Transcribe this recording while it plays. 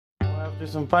After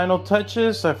some final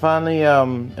touches, I finally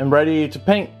am ready to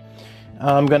paint.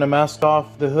 I'm gonna mask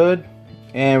off the hood,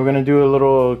 and we're gonna do a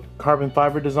little carbon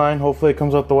fiber design. Hopefully it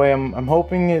comes out the way I'm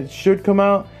hoping it should come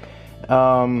out.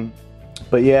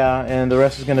 But yeah, and the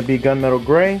rest is gonna be gunmetal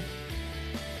gray.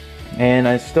 And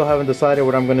I still haven't decided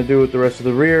what I'm gonna do with the rest of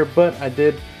the rear, but I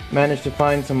did manage to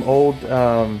find some old,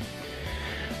 I'm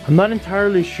not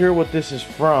entirely sure what this is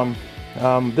from.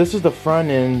 This is the front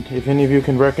end, if any of you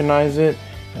can recognize it.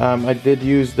 I did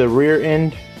use the rear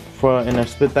end and I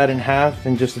split that in half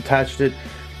and just attached it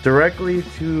directly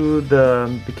to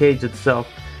the cage itself.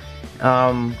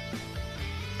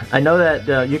 I know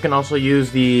that you can also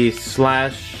use the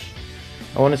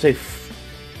I want to say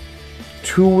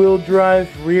two-wheel drive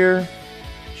rear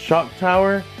shock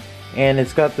tower, and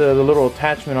it's got the little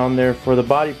attachment on there for the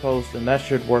body post, and that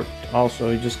should work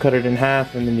also. You just cut it in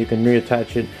half and then you can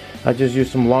reattach it. I just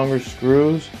used some longer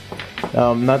screws,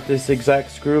 not this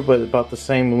exact screw but about the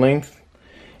same length,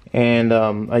 and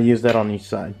I used that on each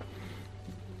side.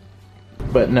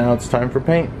 But now it's time for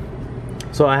paint.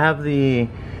 So I have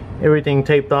everything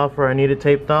taped off where I need it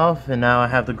taped off, and now I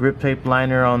have the grip tape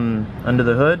liner under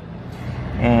the hood,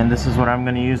 and this is what I'm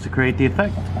going to use to create the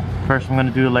effect. First I'm going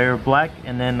to do a layer of black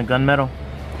and then the gunmetal,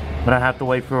 but I have to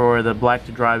wait for the black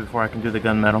to dry before I can do the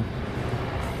gunmetal.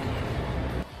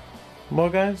 Well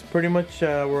guys, pretty much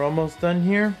we're almost done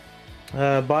here.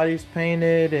 Body's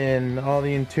painted and all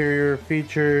the interior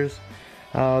features.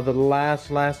 The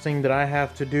last thing that I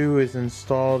have to do is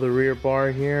install the rear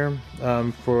bar here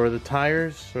for the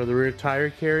tires, or the rear tire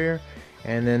carrier,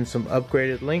 and then some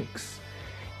upgraded links,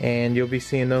 and you'll be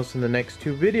seeing those in the next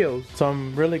 2 videos. So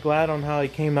I'm really glad on how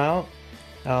it came out.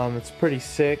 It's pretty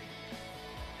sick.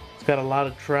 It's got a lot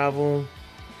of travel,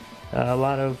 a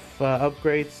lot of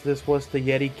upgrades. This was the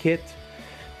Yeti kit,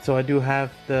 so I do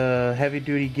have the heavy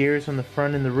duty gears on the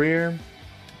front and the rear,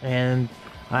 and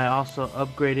I also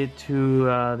upgraded to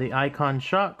the Icon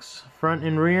shocks front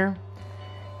and rear,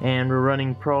 and we're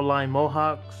running Pro-Line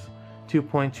Mohawks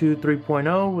 2.2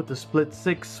 3.0 with the split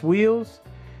 6 wheels,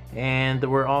 and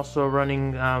we're also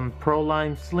running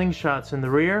Pro-Line Slingshots in the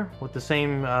rear with the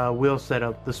same wheel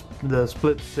setup, the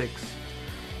split 6.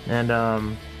 And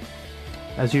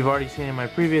as you've already seen in my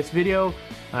previous video,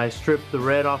 I stripped the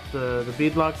red off the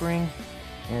beadlock ring,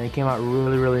 and it came out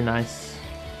really nice.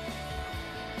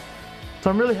 So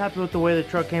I'm really happy with the way the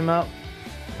truck came out.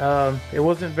 It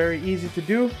wasn't very easy to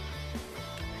do.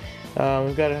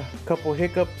 We've got a couple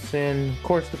hiccups, and of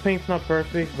course the paint's not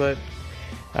perfect, but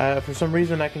for some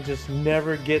reason I can just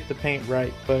never get the paint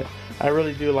right. But I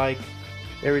really do like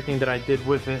everything that I did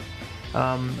with it.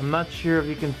 I'm not sure if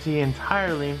you can see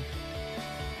entirely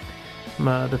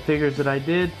the figures that I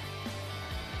did.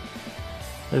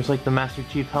 There's like the Master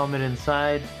Chief helmet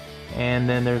inside, and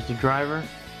then there's the driver.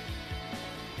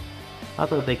 I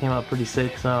thought they came out pretty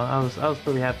sick, so I was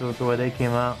pretty happy with the way they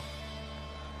came out.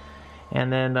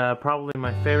 And then probably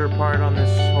my favorite part on this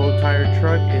whole entire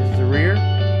truck is the rear.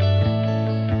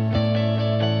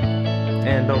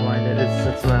 And don't mind it,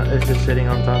 it's just sitting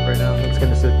on top right now. It's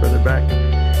gonna sit further back.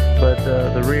 But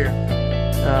the rear,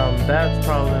 that's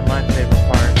probably my favorite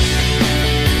part.